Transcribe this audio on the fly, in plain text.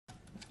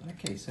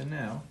Okay, so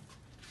now,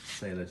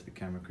 say hello to the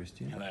camera,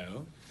 Kristian.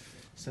 Hello.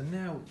 So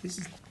now, this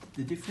is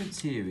the difference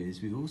here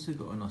is we've also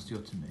got an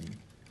osteotomy,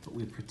 but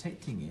we're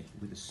protecting it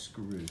with a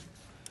screw.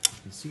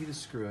 You can see the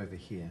screw over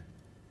here.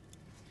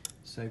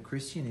 So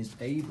Kristian is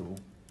able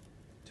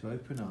to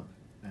open up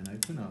and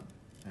open up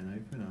and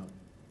open up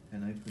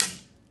and open up,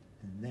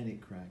 and then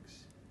it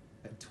cracks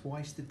at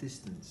twice the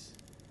distance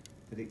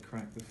that it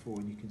cracked before,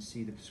 and you can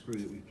see the screw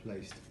that we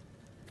placed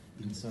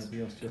inside the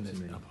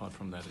osteotomy. And apart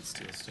from that, it's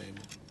still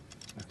stable.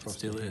 Across It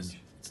still the is.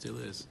 hinge. It still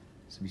is.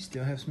 So we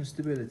still have some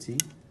stability.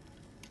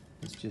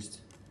 It's just,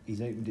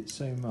 he's opened it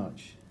so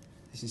much.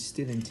 This is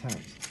still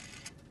intact.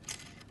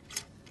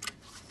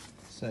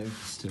 So,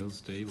 Still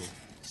stable.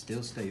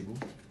 still stable.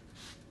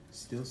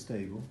 Still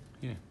stable.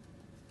 Yeah.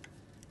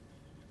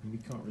 And we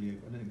can't really,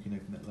 I don't think we can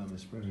open that laminar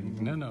spread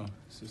anymore. No,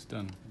 this is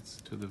done. It's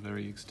to the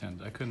very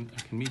extent. I can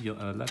medial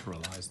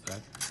lateralize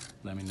that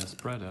laminar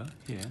spreader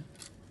here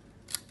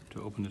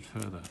to open it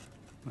further.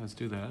 Let's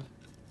do that.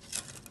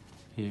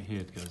 Here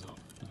it goes off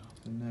now.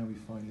 And now we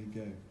finally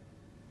go.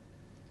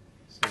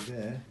 So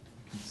there,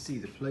 you can see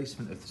the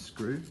placement of the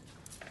screw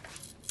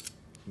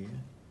here.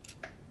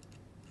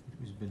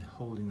 Who's been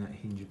holding that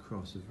hinge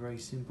across. A very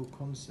simple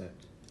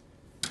concept,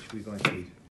 which we've IC'd.